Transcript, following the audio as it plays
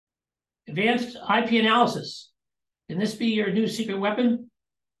Advanced IP analysis. Can this be your new secret weapon?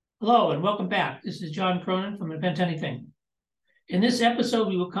 Hello and welcome back. This is John Cronin from Invent Anything. In this episode,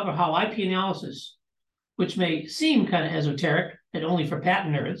 we will cover how IP analysis, which may seem kind of esoteric and only for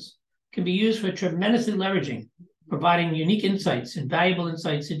patent nerds, can be used for tremendously leveraging, providing unique insights and valuable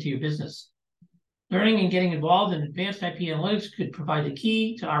insights into your business. Learning and getting involved in advanced IP analytics could provide the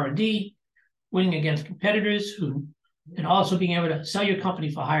key to R&D, winning against competitors and also being able to sell your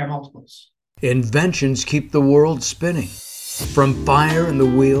company for higher multiples. Inventions keep the world spinning. From fire in the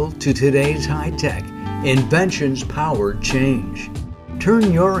wheel to today's high tech, inventions power change.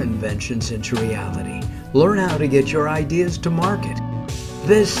 Turn your inventions into reality. Learn how to get your ideas to market.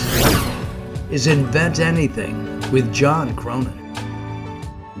 This is Invent Anything with John Cronin.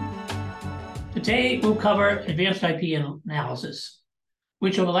 Today, we'll cover advanced IP analysis,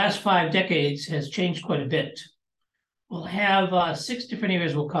 which over the last 5 decades has changed quite a bit. We'll have 6 different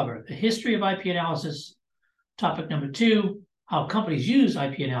areas we'll cover. The history of IP analysis. Topic number 2, how companies use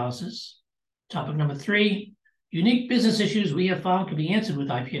IP analysis. Topic number 3, unique business issues we have found can be answered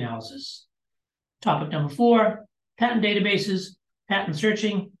with IP analysis. Topic number 4, patent databases, patent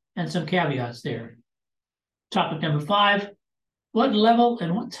searching, and some caveats there. Topic number 5, what level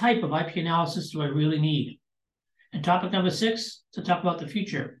and what type of IP analysis do I really need? And topic number 6, to talk about the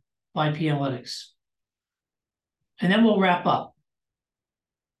future of IP analytics. And then we'll wrap up.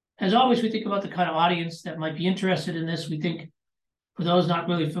 As always, we think about the kind of audience that might be interested in this. We think for those not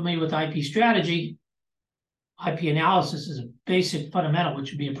really familiar with IP strategy, IP analysis is a basic fundamental,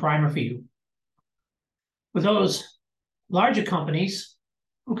 which would be a primer for you. For those larger companies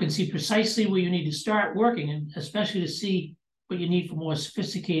who can see precisely where you need to start working, and especially to see what you need for more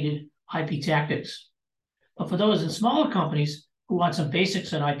sophisticated IP tactics. But for those in smaller companies who want some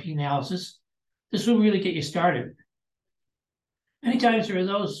basics on IP analysis, this will really get you started. Many times there are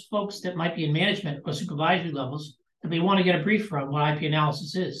those folks that might be in management or supervisory levels that may want to get a brief from what IP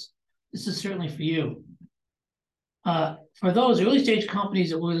analysis is. This is certainly for you. For those early stage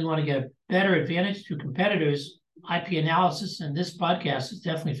companies that really want to get a better advantage to competitors, IP analysis and this podcast is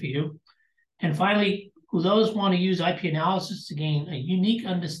definitely for you. And finally, who those want to use IP analysis to gain a unique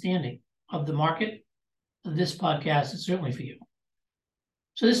understanding of the market, this podcast is certainly for you.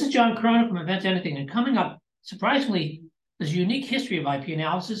 So this is John Cronin from Invent Anything, and coming up, surprisingly, there's a unique history of IP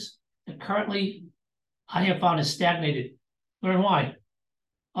analysis that currently I have found is stagnated. Learn why.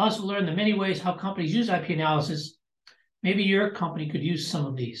 Also learn the many ways how companies use IP analysis. Maybe your company could use some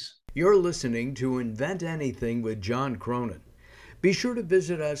of these. You're listening to Invent Anything with John Cronin. Be sure to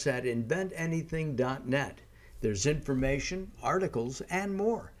visit us at inventanything.net. There's information, articles, and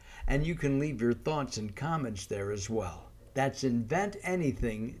more. And you can leave your thoughts and comments there as well. That's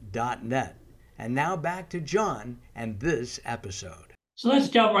inventanything.net. And now back to John and this episode. So let's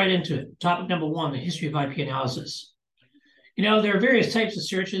delve right into it. Topic number 1, the history of IP analysis. You know, there are various types of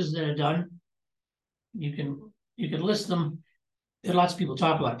searches that are done. You can list them. There are lots of people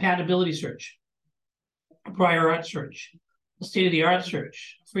talk about patentability search, a prior art search, a state-of-the-art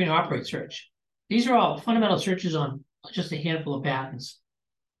search, free and operate search. These are all fundamental searches on just a handful of patents.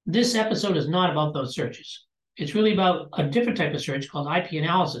 This episode is not about those searches. It's really about a different type of search called IP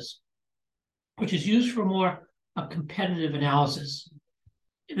analysis, which is used for more a competitive analysis.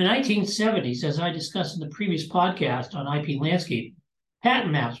 In the 1970s, as I discussed in the previous podcast on IP landscape,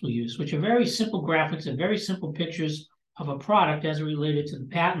 patent maps were used, which are very simple graphics and very simple pictures of a product as it related to the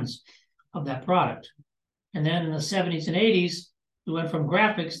patents of that product. And then in the 70s and 80s, we went from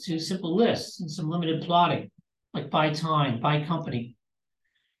graphics to simple lists and some limited plotting, like by time, by company.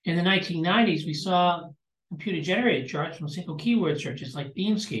 In the 1990s, we saw computer-generated charts from single keyword searches like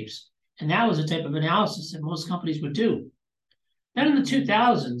Beamscapes, and that was a type of analysis that most companies would do. Then in the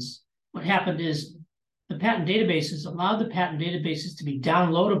 2000s, what happened is the patent databases allowed the patent databases to be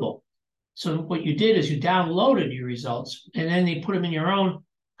downloadable. So what you did is you downloaded your results, and then they put them in your own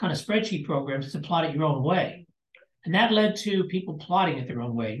kind of spreadsheet programs to plot it your own way. And that led to people plotting it their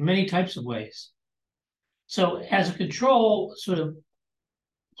own way, many types of ways. So as a control sort of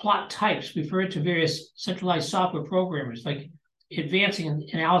plot types refer to various centralized software programmers, like advancing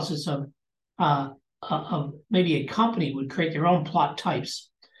analysis of maybe a company would create their own plot types.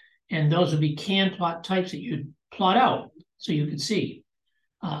 And those would be canned plot types that you'd plot out so you could see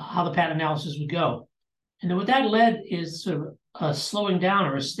how the patent analysis would go. And then what that led is sort of a slowing down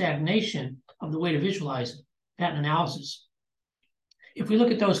or a stagnation of the way to visualize patent analysis. If we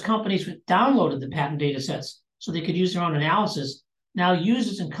look at those companies that downloaded the patent data sets so they could use their own analysis, now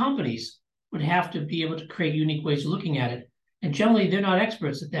users and companies would have to be able to create unique ways of looking at it. And generally, they're not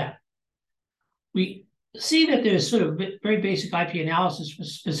experts at that. We see that there's sort of very basic IP analysis for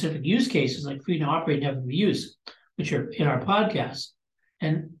specific use cases like freedom to operate and never use, which are in our podcast.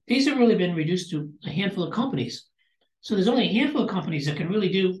 And these have really been reduced to a handful of companies. So there's only a handful of companies that can really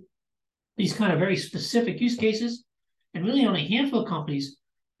do these kind of very specific use cases, and really only a handful of companies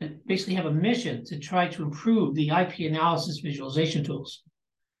that basically have a mission to try to improve the IP analysis visualization tools.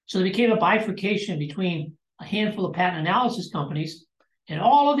 So there became a bifurcation between a handful of patent analysis companies and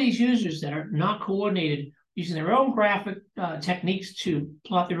all of these users that are not coordinated using their own graphic techniques to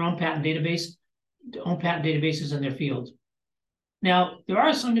plot their own patent databases in their field. Now, there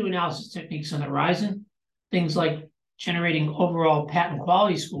are some new analysis techniques on the horizon, things like generating overall patent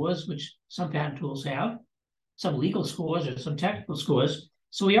quality scores, which some patent tools have, some legal scores or some technical scores.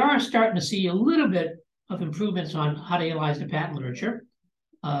 So we are starting to see a little bit of improvements on how to analyze the patent literature.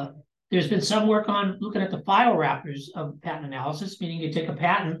 There's been some work on looking at the file wrappers of patent analysis, meaning you take a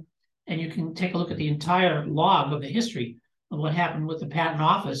patent and you can take a look at the entire log of the history of what happened with the patent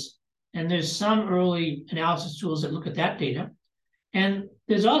office. And there's some early analysis tools that look at that data. And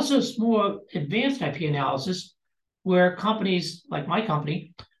there's also some more advanced IP analysis where companies like my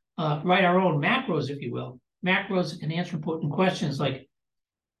company write our own macros, if you will, macros that can answer important questions like,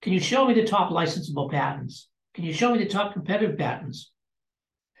 can you show me the top licensable patents? Can you show me the top competitive patents?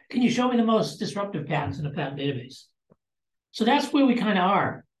 Can you show me the most disruptive patents in the patent database? So that's where we kind of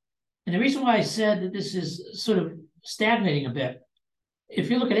are. And the reason why I said that this is sort of stagnating a bit,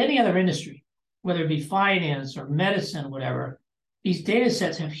 if you look at any other industry, whether it be finance or medicine or whatever, these data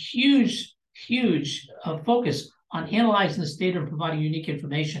sets have huge focus on analyzing this data and providing unique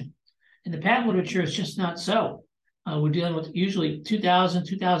information. In the patent literature, it's just not so. We're dealing with usually 2000,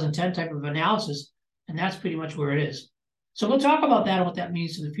 2010 type of analysis, and that's pretty much where it is. So we'll talk about that and what that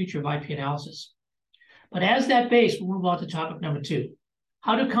means to the future of IP analysis. But as that base, we'll move on to topic number 2.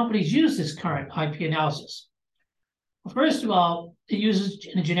 How do companies use this current IP analysis? Well, first of all, it uses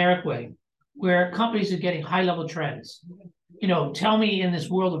in a generic way, where companies are getting high-level trends. You know, tell me in this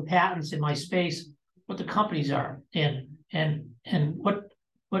world of patents in my space what the companies are and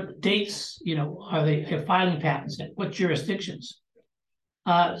what dates, you know, are they filing patents in, what jurisdictions.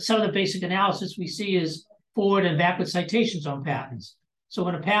 Some of the basic analysis we see is forward and backward citations on patents. So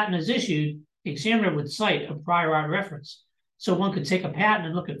when a patent is issued, the examiner would cite a prior art reference. So one could take a patent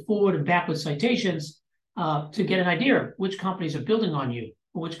and look at forward and backward citations to get an idea of which companies are building on you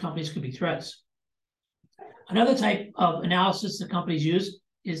or which companies could be threats. Another type of analysis that companies use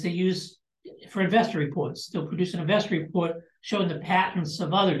is they use for investor reports. They'll produce an investor report showing the patents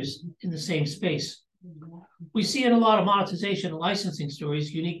of others in the same space. We see in a lot of monetization and licensing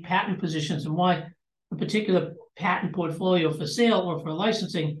stories, unique patent positions and why a particular patent portfolio for sale or for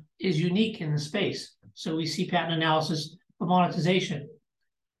licensing is unique in the space. So we see patent analysis for monetization.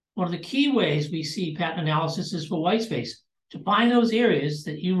 One of the key ways we see patent analysis is for white space, to find those areas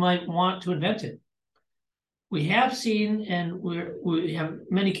that you might want to invent in. We have seen, and we have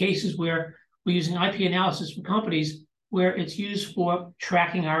many cases where we're using IP analysis for companies where it's used for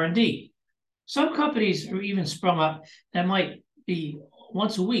tracking R&D. Some companies are even sprung up that might be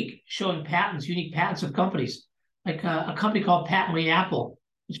once a week showing patents, unique patents of companies, like a company called Patently Apple,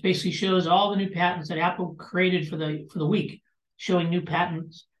 which basically shows all the new patents that Apple created for the week, showing new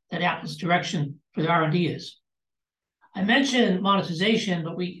patents that Apple's direction for the R&D is. I mentioned monetization,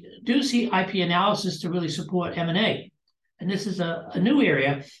 but we do see IP analysis to really support M&A. And this is a new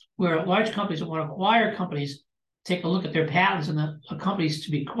area where large companies that want to acquire companies take a look at their patents, and the companies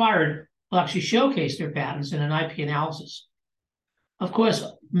to be acquired will actually showcase their patents in an IP analysis. Of course,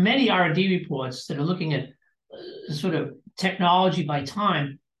 many R&D reports that are looking at sort of technology by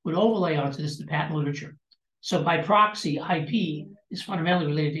time would overlay onto this the patent literature. So by proxy, IP is fundamentally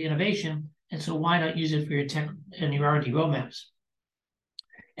related to innovation, and so why not use it for your tech and your R&D roadmaps?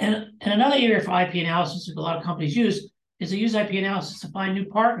 And another area for IP analysis that a lot of companies use is they use IP analysis to find new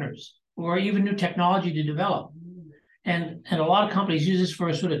partners or even new technology to develop. And a lot of companies use this for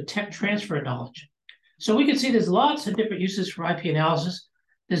a sort of tech transfer knowledge. So we can see there's lots of different uses for IP analysis.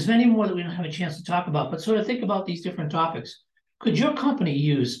 There's many more that we don't have a chance to talk about, but sort of think about these different topics. Could your company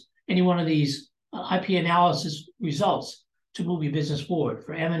use any one of these IP analysis results to move your business forward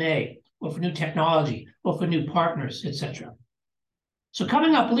for M&A or for new technology or for new partners, etc.? So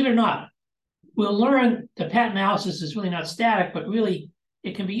coming up, believe it or not, we'll learn that patent analysis is really not static, but really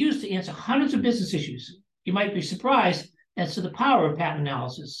it can be used to answer hundreds of business issues. You might be surprised as to the power of patent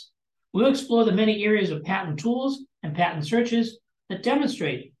analysis. We'll explore the many areas of patent tools and patent searches that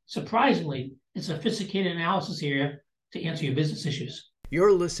demonstrate, surprisingly, a sophisticated analysis area to answer your business issues.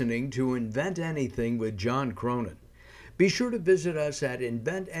 You're listening to Invent Anything with John Cronin. Be sure to visit us at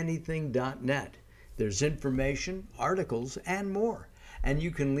inventanything.net. There's information, articles, and more. And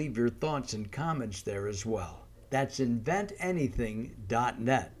you can leave your thoughts and comments there as well. That's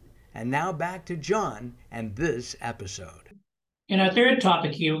inventanything.net. And now back to John and this episode. In our third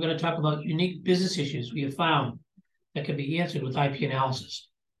topic here, we're going to talk about unique business issues we have found that can be answered with IP analysis.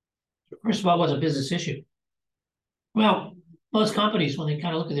 First of all, what's a business issue? Well, most companies, when they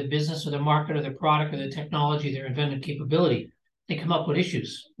kind of look at their business or their market or their product or their technology, their inventive capability, they come up with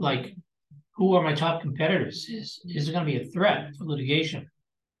issues like, who are my top competitors? Is there going to be a threat for litigation?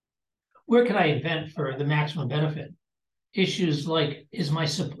 Where can I invent for the maximum benefit? Issues like,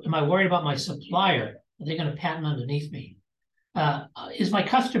 am I worried about my supplier? Are they going to patent underneath me? Is my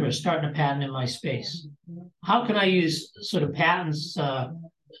customer starting to patent in my space? How can I use sort of patents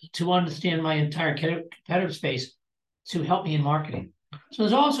to understand my entire competitive space to help me in marketing? So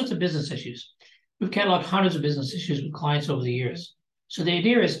there's all sorts of business issues. We've cataloged hundreds of business issues with clients over the years. So the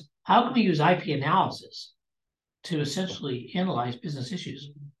idea is, how can we use IP analysis to essentially analyze business issues?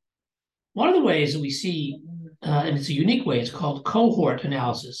 One of the ways that we see, and it's a unique way, it's called cohort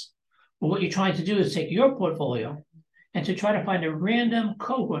analysis. Well, what you're trying to do is take your portfolio and to try to find a random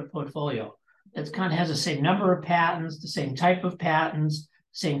cohort portfolio that kind of has the same number of patents, the same type of patents,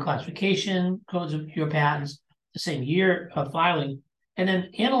 same classification codes of your patents, the same year of filing, and then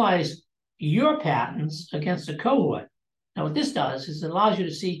analyze your patents against a cohort. Now, what this does is it allows you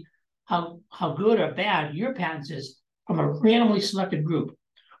to see how good or bad your patents is from a randomly selected group,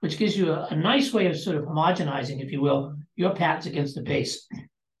 which gives you a nice way of sort of homogenizing, if you will, your patents against the base.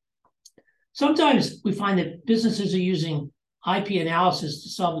 Sometimes we find that businesses are using IP analysis to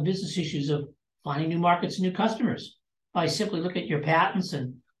solve the business issues of finding new markets and new customers by simply looking at your patents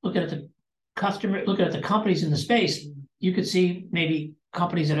and looking at the companies in the space. You could see maybe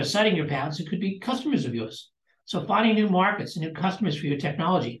companies that are citing your patents that could be customers of yours. So finding new markets and new customers for your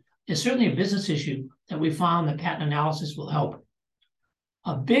technology is certainly a business issue that we found that patent analysis will help.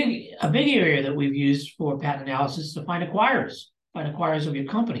 A big area that we've used for patent analysis is to find acquirers of your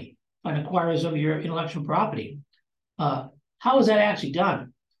company, find acquirers of your intellectual property. How is that actually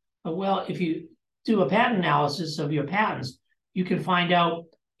done? Well, if you do a patent analysis of your patents, you can find out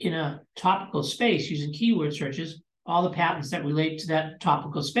in a topical space using keyword searches all the patents that relate to that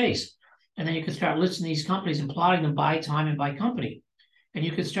topical space. And then you can start listing these companies and plotting them by time and by company. And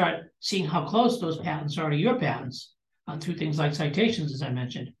you can start seeing how close those patents are to your patents through things like citations, as I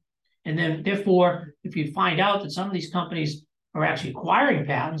mentioned. And then, therefore, if you find out that some of these companies are actually acquiring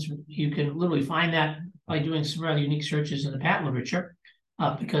patents, you can literally find that by doing some rather unique searches in the patent literature,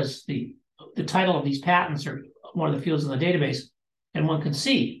 because the title of these patents are one of the fields in the database, and one can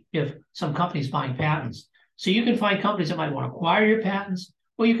see if some company's buying patents. So you can find companies that might want to acquire your patents,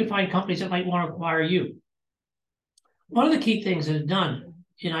 or you can find companies that might want to acquire you. One of the key things that is done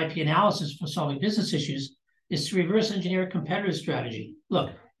in IP analysis for solving business issues is to reverse engineer a competitor strategy.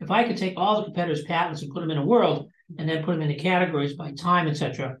 Look, if I could take all the competitors' patents and put them in a world and then put them into categories by time, et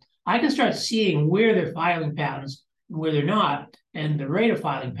cetera, I can start seeing where they're filing patents and where they're not, and the rate of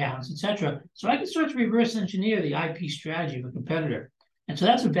filing patents, et cetera. So I can start to reverse engineer the IP strategy of a competitor. And so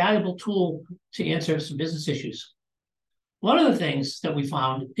that's a valuable tool to answer some business issues. One of the things that we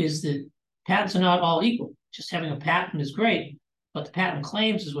found is that patents are not all equal. Just having a patent is great, but the patent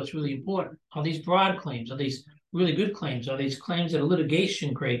claims is what's really important. Are these broad claims? Are these really good claims? Are these claims that are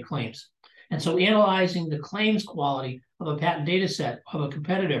litigation grade claims? And so analyzing the claims quality of a patent data set of a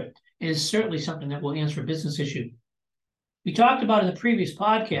competitor is certainly something that will answer a business issue. We talked about in the previous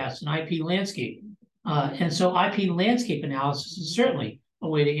podcast an IP landscape. And so IP landscape analysis is certainly a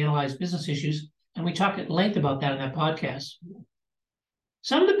way to analyze business issues. And we talked at length about that in that podcast.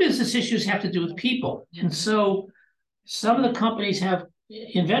 Some of the business issues have to do with people. And so some of the companies have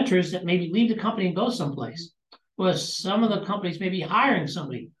inventors that maybe leave the company and go someplace. Or some of the companies may be hiring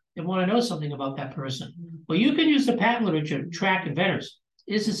somebody. They want to know something about that person. Well, you can use the patent literature to track inventors.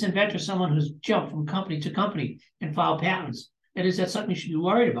 Is this inventor someone who's jumped from company to company and filed patents? And is that something you should be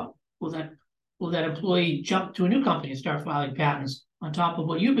worried about? Will that employee jump to a new company and start filing patents on top of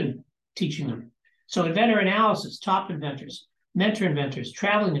what you've been teaching them? So inventor analysis, top inventors, mentor inventors,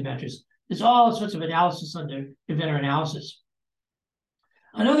 traveling inventors. There's all sorts of analysis under inventor analysis.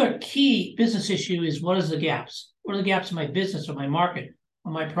 Another key business issue is, what are the gaps? What are the gaps in my business or my market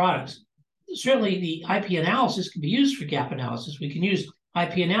or my products? Certainly the IP analysis can be used for gap analysis. We can use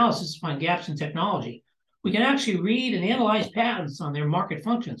IP analysis to find gaps in technology. We can actually read and analyze patents on their market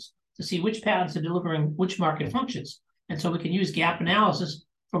functions to see which patents are delivering which market functions. And so we can use gap analysis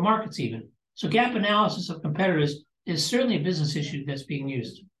for markets even. So gap analysis of competitors is certainly a business issue that's being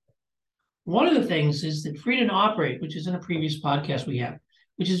used. One of the things is that freedom to operate, which is in a previous podcast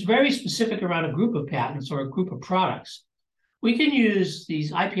we which is very specific around a group of patents or a group of products. We can use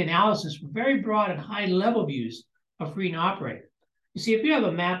these IP analysis for very broad and high-level views of free and operate. You see, if you have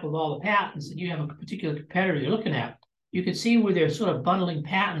a map of all the patents and you have a particular competitor you're looking at, you can see where they're sort of bundling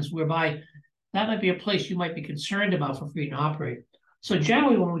patents, whereby that might be a place you might be concerned about for free and operate. So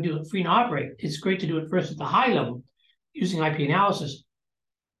generally, when we do free and operate, it's great to do it first at the high level using IP analysis,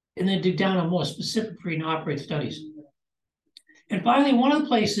 and then dig down on more specific free and operate studies. And finally, one of the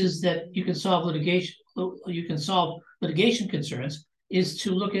places that you can solve litigation concerns is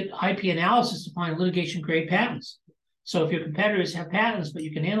to look at IP analysis to find litigation-grade patents. So if your competitors have patents, but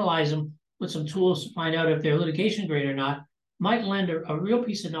you can analyze them with some tools to find out if they're litigation-grade or not, might lend a real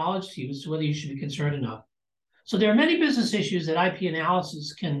piece of knowledge to you as to whether you should be concerned or not. So there are many business issues that IP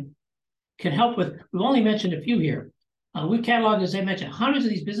analysis can help with. We've only mentioned a few here. We've cataloged, as I mentioned, hundreds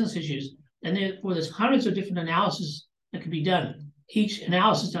of these business issues, and therefore there's hundreds of different analyses that can be done. Each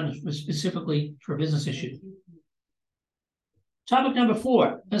analysis done specifically for a business issue. Topic number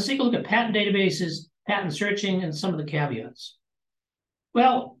 4, let's take a look at patent databases, patent searching, and some of the caveats.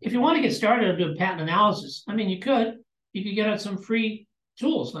 Well, if you want to get started on doing patent analysis, I mean, you could get on some free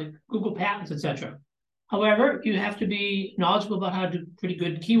tools like Google Patents, etc. However, you have to be knowledgeable about how to do pretty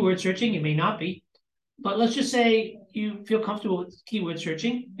good keyword searching. You may not be, but let's just say you feel comfortable with keyword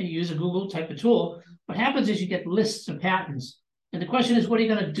searching and you use a Google type of tool. What happens is you get lists of patents. And the question is, what are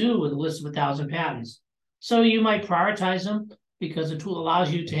you going to do with a list of 1,000 patents? So you might prioritize them because the tool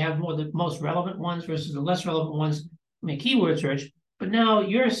allows you to have the most relevant ones versus the less relevant ones in a keyword search. But now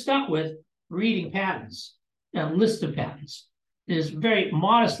you're stuck with reading patents, a list of patents. There's very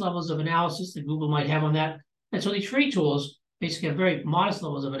modest levels of analysis that Google might have on that. And so these free tools basically have very modest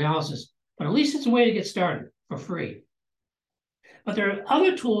levels of analysis, but at least it's a way to get started for free. But there are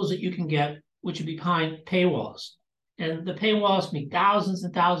other tools that you can get which would be behind paywalls. And the paywalls can be thousands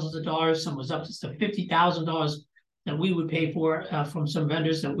and thousands of dollars. Some was up to $50,000 that we would pay for from some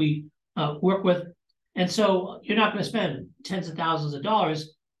vendors that we work with. And so you're not going to spend tens of thousands of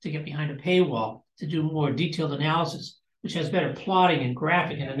dollars to get behind a paywall to do more detailed analysis, which has better plotting and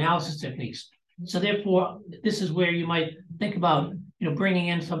graphic and analysis techniques. So therefore, this is where you might think about bringing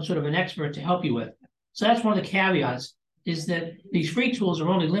in some sort of an expert to help you with. So that's one of the caveats, is that these free tools are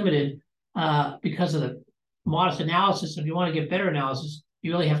only limited because of the modest analysis. If you want to get better analysis,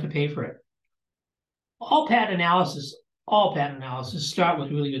 you really have to pay for it. All patent analysis start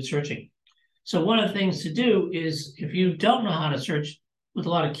with really good searching. So one of the things to do is, if you don't know how to search with a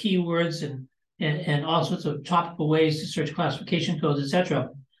lot of keywords and all sorts of topical ways to search classification codes, etc.,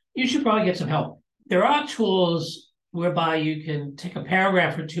 you should probably get some help. There are tools whereby you can take a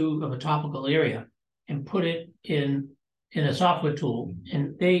paragraph or two of a topical area and put it in a software tool,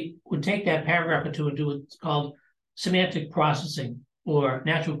 and they would take that paragraph or two and do what's called semantic processing or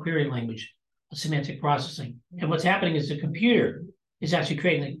natural query language semantic processing. And what's happening is the computer is actually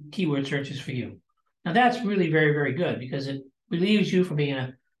creating the keyword searches for you. Now that's really very, very good because it relieves you from being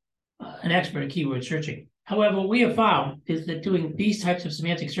an expert at keyword searching. However, what we have found is that doing these types of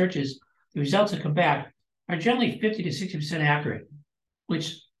semantic searches, the results that come back are generally 50 to 60% accurate,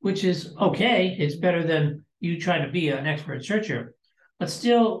 which is okay. It's better than you trying to be an expert searcher, but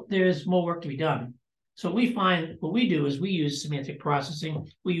still there's more work to be done. So we find what we do is we use semantic processing,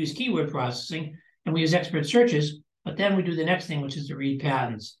 we use keyword processing, and we use expert searches, but then we do the next thing, which is to read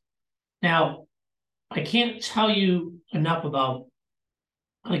patents. Now, I can't tell you enough about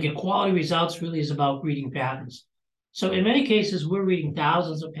how to get quality results. Really is about reading patents. So in many cases, we're reading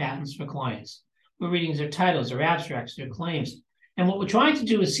thousands of patents for clients. We're reading their titles, their abstracts, their claims. And what we're trying to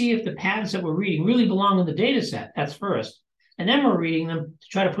do is see if the patents that we're reading really belong in the data set. That's first. And then we're reading them to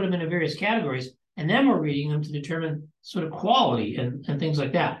try to put them into various categories. And then we're reading them to determine sort of quality and things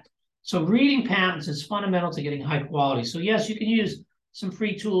like that. So reading patents is fundamental to getting high quality. So yes, you can use some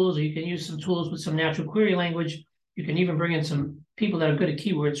free tools, or you can use some tools with some natural query language. You can even bring in some people that are good at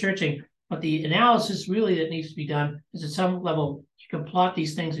keyword searching. But the analysis really that needs to be done is at some level, you can plot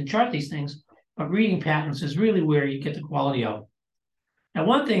these things and chart these things, but reading patents is really where you get the quality out. Now,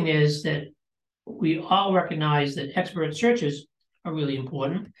 one thing is that we all recognize that expert searches are really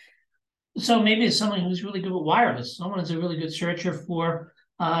important. So maybe it's someone who's really good with wireless. Someone is a really good searcher for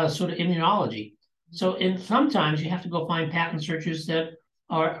sort of immunology. So sometimes you have to go find patent searchers that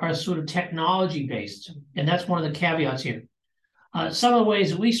are sort of technology-based. And that's one of the caveats here. Some of the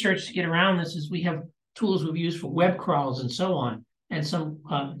ways that we search to get around this is we have tools we've used for web crawls and so on, and some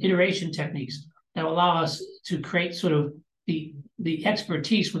iteration techniques that allow us to create sort of the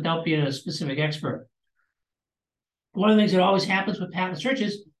expertise without being a specific expert. One of the things that always happens with patent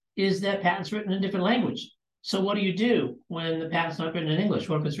searches is that patents written in a different language. So what do you do when the patent's not written in English?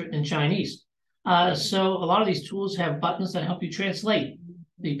 What if it's written in Chinese? So a lot of these tools have buttons that help you translate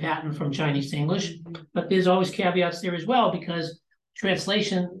the patent from Chinese to English, but there's always caveats there as well, because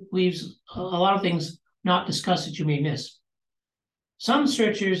translation leaves a lot of things not discussed that you may miss. Some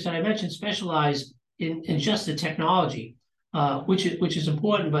searchers that I mentioned specialize in just the technology, which is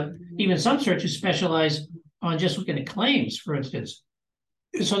important, but even some searchers specialize on just looking at claims, for instance.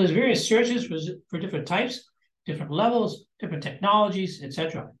 So there's various searches for different types, different levels, different technologies,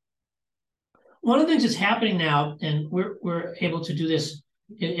 etc. One of the things that's happening now, and we're able to do this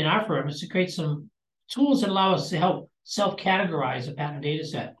in our firm, is to create some tools that allow us to help self-categorize a patent data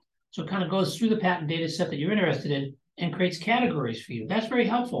set. So it kind of goes through the patent data set that you're interested in and creates categories for you. That's very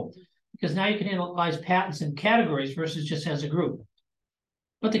helpful, because now you can analyze patents in categories versus just as a group.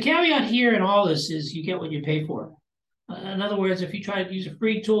 But the caveat here in all this is you get what you pay for. In other words, if you try to use a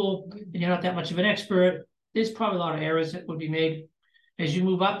free tool and you're not that much of an expert, there's probably a lot of errors that would be made. As you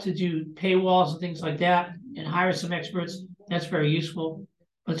move up to do paywalls and things like that and hire some experts, that's very useful.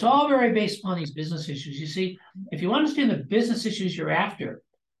 But it's all very based upon these business issues. You see, if you understand the business issues you're after,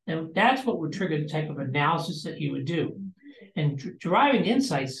 then that's what would trigger the type of analysis that you would do. And deriving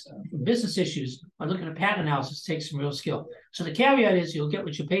insights from business issues by looking at patent analysis takes some real skill. So the caveat is you'll get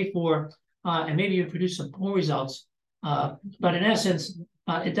what you pay for, and maybe you produce some poor results. But in essence,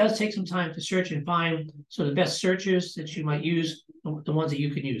 it does take some time to search and find sort of the best searches that you might use, the ones that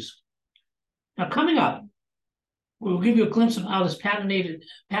you can use. Now, coming up, we'll give you a glimpse of how this patent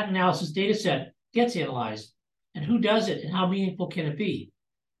analysis data set gets analyzed, and who does it, and how meaningful can it be.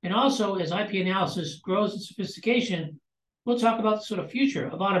 And also, as IP analysis grows in sophistication, we'll talk about the sort of future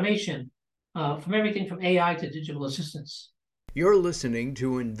of automation, from everything from AI to digital assistants. You're listening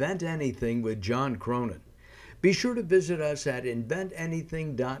to Invent Anything with John Cronin. Be sure to visit us at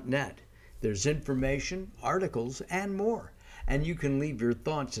inventanything.net. There's information, articles, and more. And you can leave your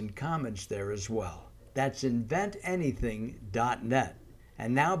thoughts and comments there as well. That's inventanything.net.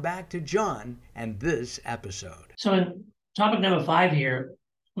 And now back to John and this episode. So in topic number 5 here,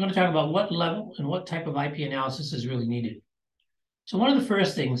 we're going to talk about what level and what type of IP analysis is really needed. So one of the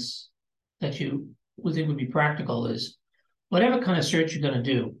first things that you would think would be practical is whatever kind of search you're going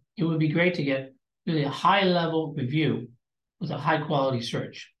to do, it would be great to get really a high-level review with a high-quality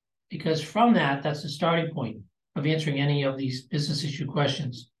search, because from that's the starting point of answering any of these business issue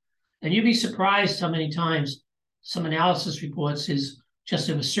questions. And you'd be surprised how many times some analysis reports is just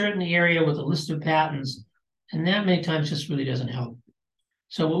in a certain area with a list of patents, and that many times just really doesn't help.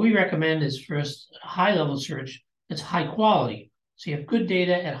 So what we recommend is first a high-level search that's high quality. So you have good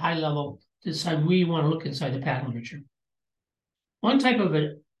data at high level to decide where you want to look inside the patent literature. One type of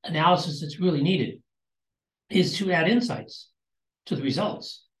analysis that's really needed is to add insights to the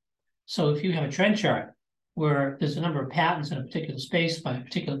results. So if you have a trend chart where there's a number of patents in a particular space by a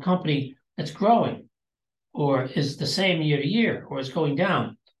particular company that's growing, or is the same year to year, or is going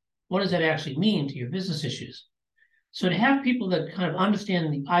down, what does that actually mean to your business issues? So to have people that kind of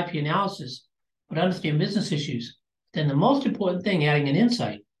understand the IP analysis, but understand business issues, then the most important thing, adding an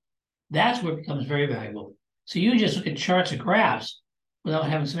insight, that's where it becomes very valuable. So you just look at charts or graphs without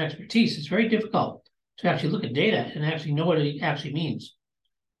having some expertise. It's very difficult to actually look at data and actually know what it actually means.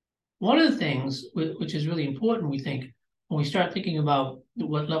 One of the things which is really important, we think, when we start thinking about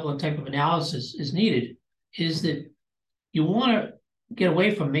what level and type of analysis is needed, is that you want to get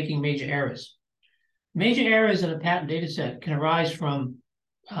away from making major errors. Major errors in a patent data set can arise from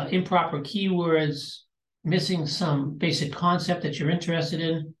improper keywords, missing some basic concept that you're interested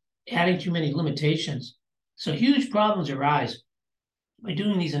in, adding too many limitations. So huge problems arise by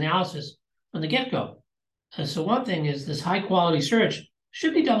doing these analysis from the get-go. So one thing is this high-quality search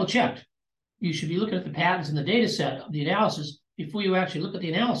should be double-checked. You should be looking at the patents in the data set of the analysis before you actually look at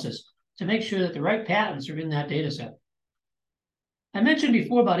the analysis to make sure that the right patents are in that data set. I mentioned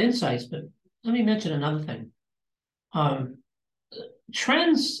before about insights, but let me mention another thing.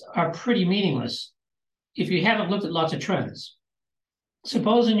 Trends are pretty meaningless if you haven't looked at lots of trends.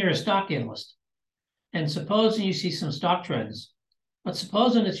 Supposing you're a stock analyst, and supposing you see some stock trends, but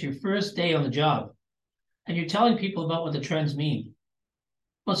supposing it's your first day on the job, and you're telling people about what the trends mean.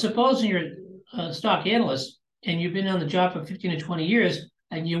 Well, supposing you're a stock analyst, and you've been on the job for 15 to 20 years,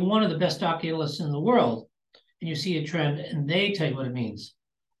 and you're one of the best stock analysts in the world, and you see a trend, and they tell you what it means.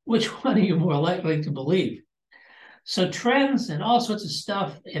 Which one are you more likely to believe? So trends and all sorts of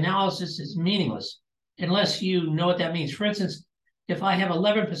stuff, analysis is meaningless unless you know what that means. For instance, if I have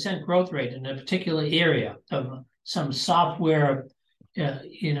 11% growth rate in a particular area of some software,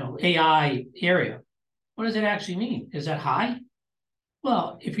 AI area, what does it actually mean? Is that high?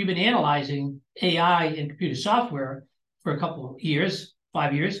 Well, if you've been analyzing AI and computer software for a couple of years,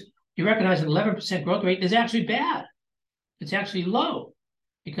 5 years, you recognize an 11% growth rate is actually bad. It's actually low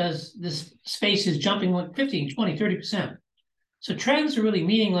because this space is jumping like 15, 20, 30%. So trends are really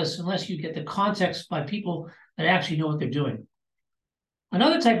meaningless unless you get the context by people that actually know what they're doing.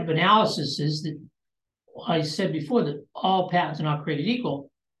 Another type of analysis is that I said before that all patents are not created equal.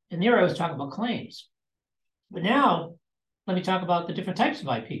 And there I was talking about claims. But now let me talk about the different types of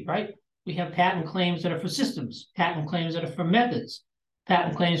IP, right? We have patent claims that are for systems, patent claims that are for methods,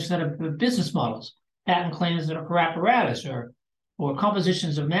 patent claims that are for business models, patent claims that are for apparatus or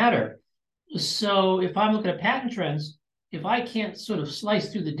compositions of matter. So if I'm looking at patent trends, if I can't sort of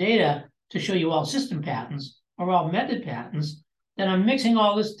slice through the data to show you all system patents or all method patents, then I'm mixing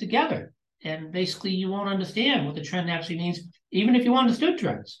all this together. And basically you won't understand what the trend actually means, even if you understood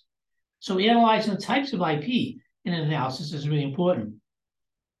trends. So analyzing the types of IP in an analysis is really important.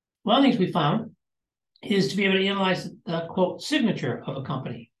 One of the things we found is to be able to analyze the, quote, signature of a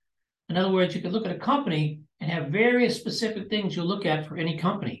company. In other words, you could look at a company and have various specific things you'll look at for any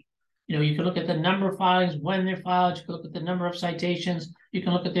company. You know, you can look at the number of filings, when they're filed, you can look at the number of citations, you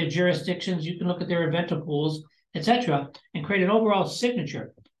can look at their jurisdictions, you can look at their inventor pools, etc., and create an overall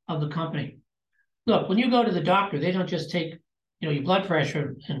signature of the company. Look, when you go to the doctor, they don't just take, your blood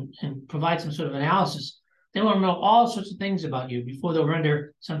pressure and provide some sort of analysis. They want to know all sorts of things about you before they'll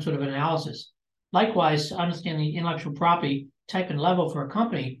render some sort of analysis. Likewise, to understand the intellectual property type and level for a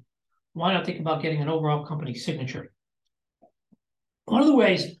company, why not think about getting an overall company signature? One of the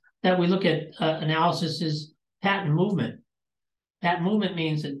ways that we look at analysis is patent movement. Patent movement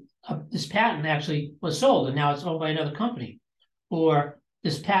means that this patent actually was sold and now it's owned by another company, or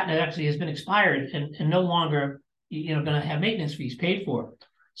this patent actually has been expired and no longer going to have maintenance fees paid for.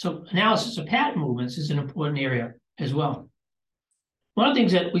 So analysis of patent movements is an important area as well. One of the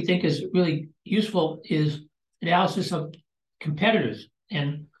things that we think is really useful is analysis of competitors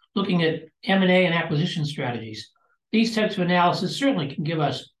and looking at M&A and acquisition strategies. These types of analysis certainly can give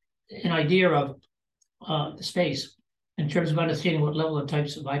us an idea of the space in terms of understanding what level and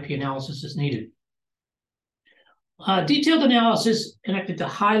types of IP analysis is needed. Detailed analysis connected to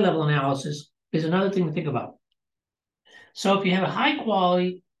high-level analysis is another thing to think about. So if you have a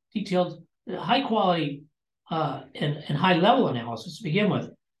high-quality, detailed, high-quality and high-level analysis to begin with,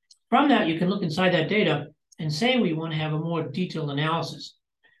 from that you can look inside that data and say we want to have a more detailed analysis.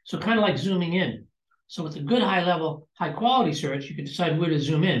 So kind of like zooming in. So with a good high-level, high-quality search, you can decide where to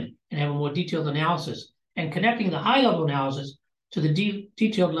zoom in and have a more detailed analysis. And connecting the high-level analysis to the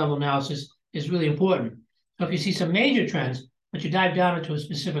detailed level analysis is really important. So if you see some major trends, but you dive down into a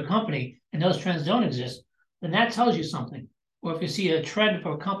specific company and those trends don't exist, then that tells you something. Or if you see a trend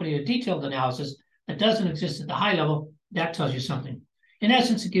for a company, a detailed analysis that doesn't exist at the high level, that tells you something. In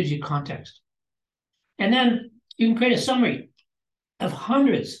essence, it gives you context. And then you can create a summary of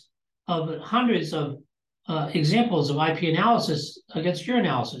hundreds of examples of IP analysis against your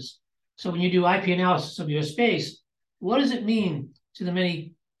analysis. So when you do IP analysis of your space, what does it mean to the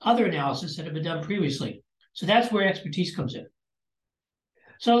many other analyses that have been done previously? So that's where expertise comes in.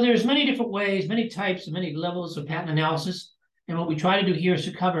 So there's many different ways, many types, and many levels of patent analysis. And what we try to do here is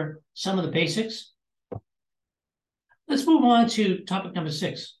to cover some of the basics. Let's move on to topic number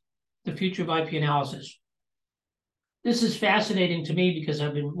 6, the future of IP analysis. This is fascinating to me because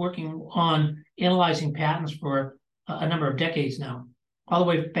I've been working on analyzing patents for a number of decades now, all the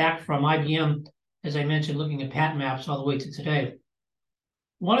way back from IBM, as I mentioned, looking at patent maps all the way to today.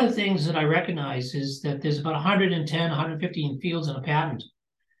 One of the things that I recognize is that there's about 110, 115 fields in a patent.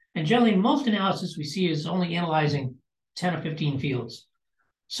 And generally, most analysis we see is only analyzing 10 or 15 fields.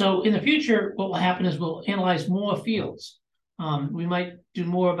 So in the future, what will happen is we'll analyze more fields. We might do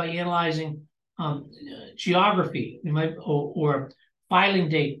more by analyzing geography, we might, or filing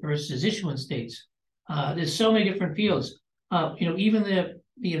date versus issuance dates. There's so many different fields. Even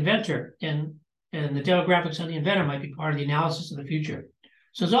the inventor and the demographics on the inventor might be part of the analysis of the future.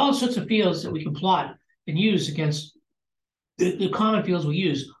 So there's all sorts of fields that we can plot and use against the common fields we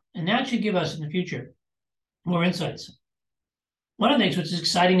use. And that should give us in the future more insights. One of the things which is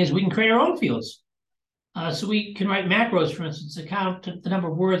exciting is we can create our own fields. So we can write macros, for instance, to count the number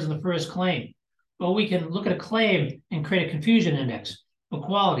of words in the first claim. Or we can look at a claim and create a confusion index for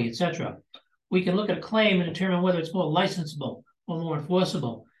quality, etc. We can look at a claim and determine whether it's more licensable or more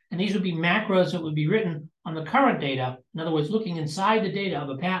enforceable. And these would be macros that would be written on the current data. In other words, looking inside the data of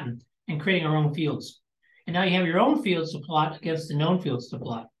a patent and creating our own fields. And now you have your own fields to plot against the known fields to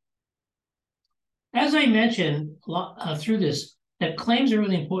plot. As I mentioned through this, that claims are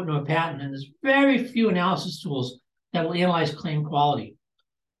really important to a patent, and there's very few analysis tools that will analyze claim quality.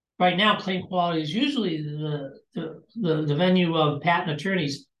 Right now, claim quality is usually the venue of patent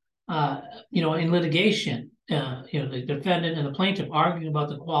attorneys, in litigation, the defendant and the plaintiff arguing about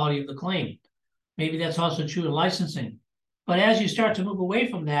the quality of the claim. Maybe that's also true in licensing. But as you start to move away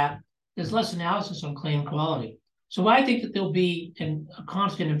from that, there's less analysis on claim quality. So I think that there'll be a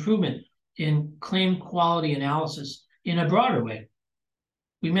constant improvement in claim quality analysis in a broader way.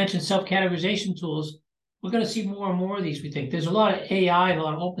 We mentioned self-categorization tools. We're going to see more and more of these, we think. There's a lot of AI and a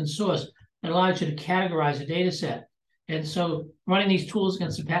lot of open source that allows you to categorize a data set. And so running these tools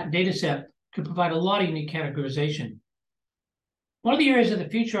against a patent data set could provide a lot of unique categorization. One of the areas of the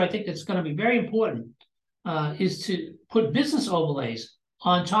future I think that's going to be very important is to put business overlays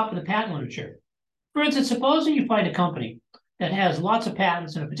on top of the patent literature. For instance, supposing you find a company that has lots of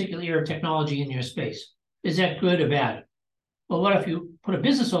patents in a particular area of technology in your space. Is that good or bad? Well, what if you put a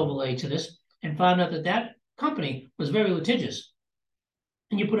business overlay to this and found out that that company was very litigious?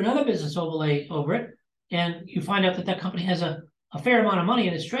 And you put another business overlay over it, and you find out that that company has a fair amount of money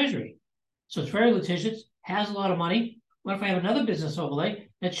in its treasury. So it's very litigious, has a lot of money. What if I have another business overlay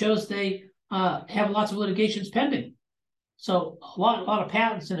that shows they have lots of litigations pending? So a lot of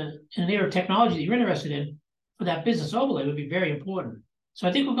patents in an area of technology that you're interested in for that business overlay would be very important. So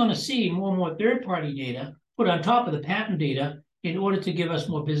I think we're going to see more and more third-party data put on top of the patent data in order to give us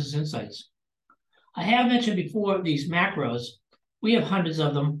more business insights. I have mentioned before these macros. We have hundreds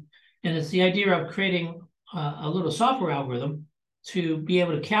of them, and it's the idea of creating a little software algorithm to be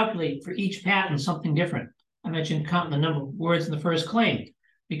able to calculate for each patent something different. I mentioned counting the number of words in the first claim,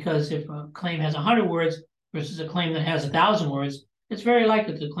 because if a claim has 100 words versus a claim that has 1,000 words, it's very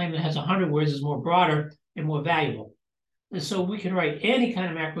likely that the claim that has 100 words is more broader and more valuable. And so we can write any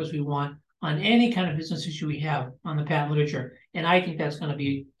kind of macros we want on any kind of business issue we have on the patent literature. And I think that's going to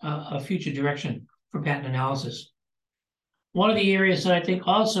be a future direction for patent analysis. One of the areas that I think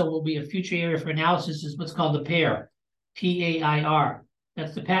also will be a future area for analysis is what's called the PAIR, P-A-I-R.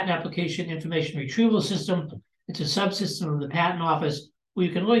 That's the Patent Application Information Retrieval System. It's a subsystem of the Patent Office where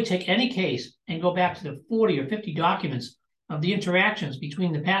you can really take any case and go back to the 40 or 50 documents of the interactions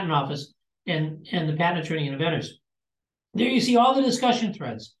between the Patent Office and the patent attorney and inventors. There you see all the discussion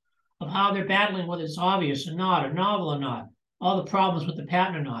threads of how they're battling whether it's obvious or not, or novel or not, all the problems with the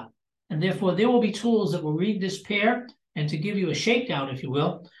patent or not. And therefore, there will be tools that will read this PAIR and to give you a shakedown, if you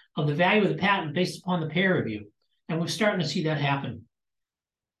will, of the value of the patent based upon the PAIR review. And we're starting to see that happen.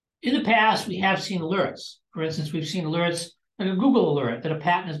 In the past, we have seen alerts. For instance, we've seen alerts like a Google alert that a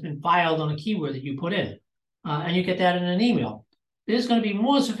patent has been filed on a keyword that you put in, and you get that in an email. There's going to be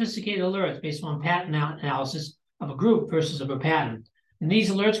more sophisticated alerts based on patent analysis of a group versus of a patent. And these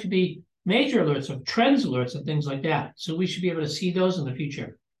alerts could be major alerts of trends alerts and things like that. So we should be able to see those in the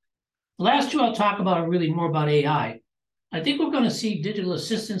future. The last two I'll talk about are really more about AI. I think we're going to see digital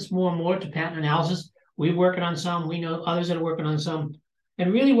assistants more and more to patent analysis. We're working on some. We know others that are working on some.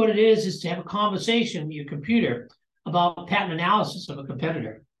 And really what it is to have a conversation with your computer about patent analysis of a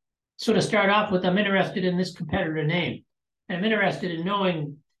competitor. So to start off with, I'm interested in this competitor name. And I'm interested in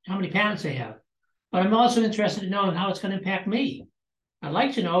knowing how many patents they have. But I'm also interested in knowing how it's going to impact me. I'd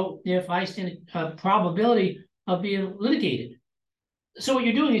like to know if I stand a probability of being litigated. So what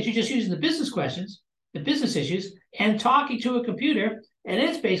you're doing is you're just using the business questions, the business issues, and talking to a computer, and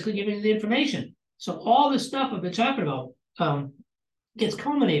it's basically giving you the information. So all this stuff I've been talking about gets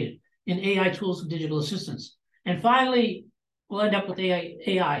culminated in AI tools and digital assistants. And finally, we'll end up with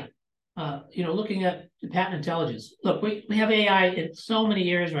AI, looking at the patent intelligence. Look, we have AI in so many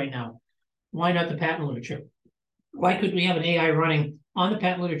areas right now. Why not the patent literature? Why couldn't we have an AI running on the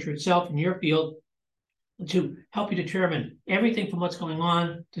patent literature itself in your field to help you determine everything from what's going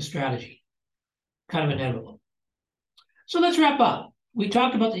on to strategy? Kind of inevitable. So let's wrap up. We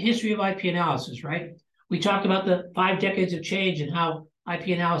talked about the history of IP analysis, right? We talked about the 5 decades of change and how IP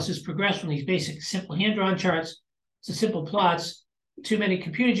analysis progressed from these basic simple hand-drawn charts to simple plots, to many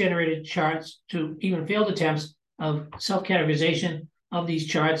computer-generated charts, to even failed attempts of self-categorization of these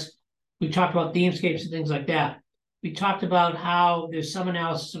charts. We talked about themescapes and things like that. We talked about how there's some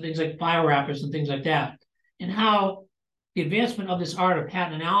analysis of things like file wrappers and things like that, and how the advancement of this art of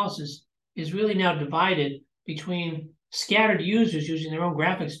patent analysis is really now divided between scattered users using their own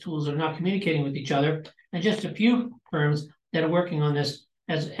graphics tools that are not communicating with each other, and just a few firms that are working on this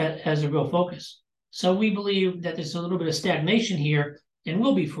as a real focus. So we believe that there's a little bit of stagnation here, and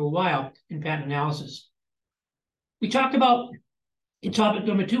will be for a while, in patent analysis. We talked about, in topic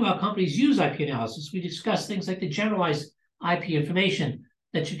number 2, how companies use IP analysis. We discussed things like the generalized IP information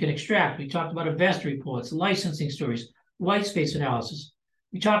that you can extract. We talked about investor reports, licensing stories, white space analysis.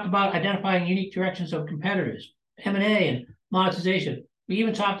 We talked about identifying unique directions of competitors M&A and monetization. We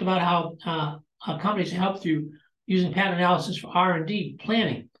even talked about how companies help through using patent analysis for R&D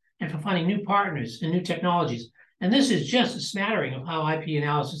planning and for finding new partners and new technologies. And this is just a smattering of how IP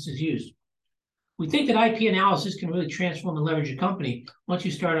analysis is used. We think that IP analysis can really transform and leverage a company once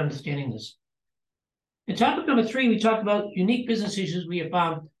you start understanding this. In topic number 3, we talked about unique business issues we have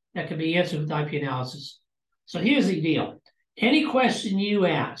found that can be answered with IP analysis. So here's the deal. Any question you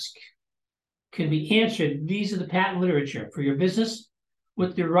ask can be answered vis-a-vis the patent literature for your business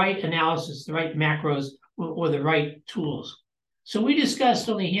with the right analysis, the right macros, or the right tools. So we discussed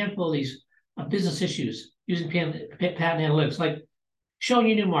only a handful of these business issues using patent analytics, like showing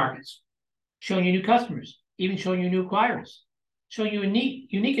you new markets, showing you new customers, even showing you new acquirers, showing you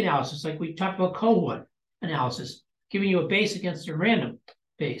unique analysis, like we talked about cohort analysis, giving you a base against a random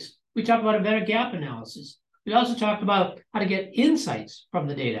base. We talked about inventor gap analysis. We also talked about how to get insights from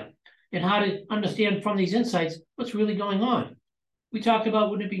the data and how to understand from these insights what's really going on. We talked about,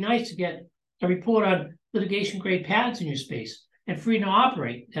 wouldn't it be nice to get a report on litigation grade patents in your space and freedom to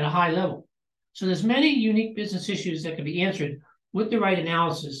operate at a high level. So there's many unique business issues that can be answered with the right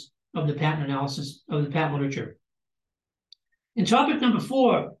analysis of the patent literature. In topic number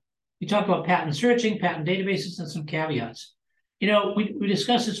 4, we talked about patent searching, patent databases, and some caveats. We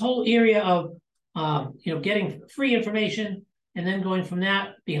discussed this whole area of getting free information and then going from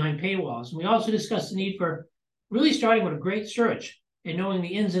that behind paywalls. And we also discussed the need for really starting with a great search and knowing the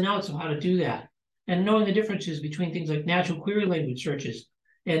ins and outs of how to do that, and knowing the differences between things like natural query language searches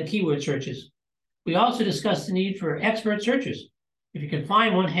and keyword searches. We also discussed the need for expert searchers. If you can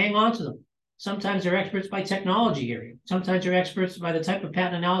find one, hang on to them. Sometimes they're experts by technology area. Sometimes they're experts by the type of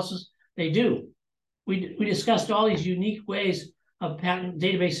patent analysis they do. We discussed all these unique ways of patent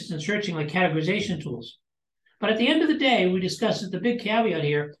databases and searching, like categorization tools. But at the end of the day, we discussed that the big caveat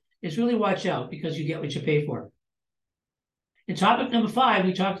here is really watch out, because you get what you pay for. In topic number 5,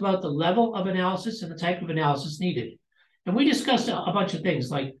 we talked about the level of analysis and the type of analysis needed. And we discussed a bunch of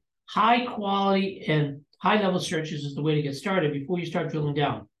things like high quality and high level searches is the way to get started before you start drilling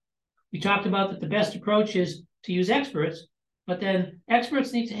down. We talked about that the best approach is to use experts, but then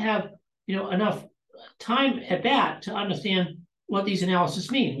experts need to have enough time at bat to understand what these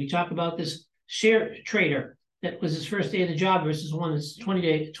analyses mean. We talked about this share trader that was his first day of the job versus one that's 20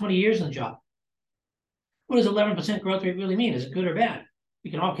 years in the job. What does 11% growth rate really mean? Is it good or bad? We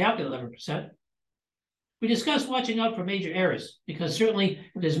can all calculate 11%. We discussed watching out for major errors, because certainly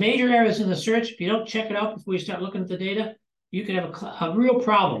if there's major errors in the search, if you don't check it out before you start looking at the data, you can have a real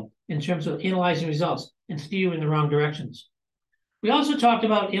problem in terms of analyzing results and steer you in the wrong directions. We also talked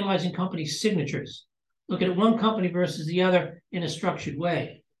about analyzing company signatures, looking at one company versus the other in a structured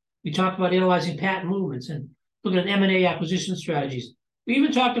way. We talked about analyzing patent movements and looking at M&A acquisition strategies. We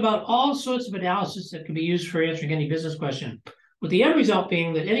even talked about all sorts of analysis that can be used for answering any business question, with the end result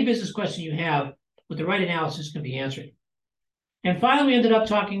being that any business question you have with the right analysis can be answered. And finally, we ended up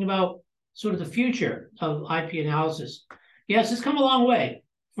talking about sort of the future of IP analysis. Yes, it's come a long way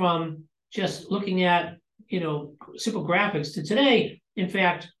from just looking at simple graphics to today. In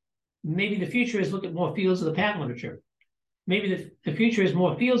fact, maybe the future is look at more fields of the patent literature. Maybe the future is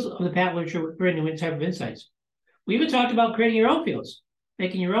more fields of the patent literature with brand new type of insights. We even talked about creating your own fields,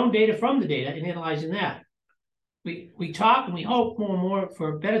 making your own data from the data and analyzing that. We talk and we hope more and more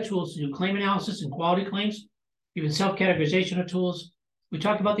for better tools to do claim analysis and quality claims, even self-categorization of tools. We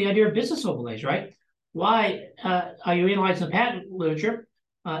talked about the idea of business overlays, right? Why are you analyzing the patent literature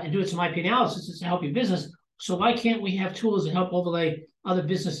and doing some IP analysis? It's to help your business. So why can't we have tools that help overlay other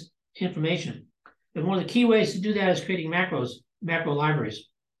business information? And one of the key ways to do that is creating macro libraries.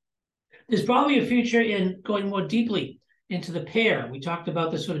 There's probably a future in going more deeply into the pair. We talked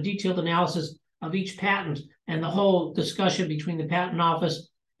about the sort of detailed analysis of each patent and the whole discussion between the patent office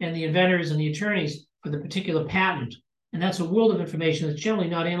and the inventors and the attorneys for the particular patent. And that's a world of information that's generally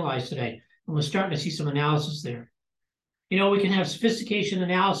not analyzed today. And we're starting to see some analysis there. We can have sophistication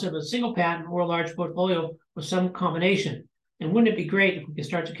analysis of a single patent or a large portfolio or some combination. And wouldn't it be great if we could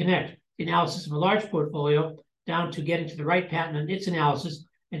start to connect the analysis of a large portfolio down to getting to the right patent and its analysis,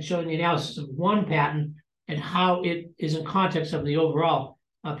 and showing the analysis of one patent and how it is in context of the overall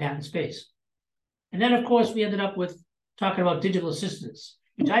patent space. And then, of course, we ended up with talking about digital assistants,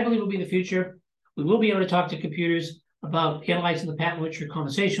 which I believe will be the future. We will be able to talk to computers about analyzing the patent literature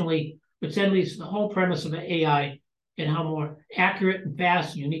conversationally, which then leads to the whole premise of AI and how more accurate and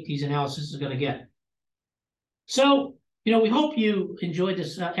fast and unique these analyses are going to get. So, we hope you enjoyed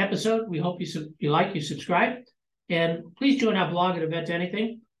this episode. We hope you subscribe. And please join our blog at Invent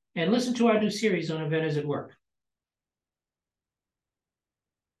Anything and listen to our new series on Inventors at Work.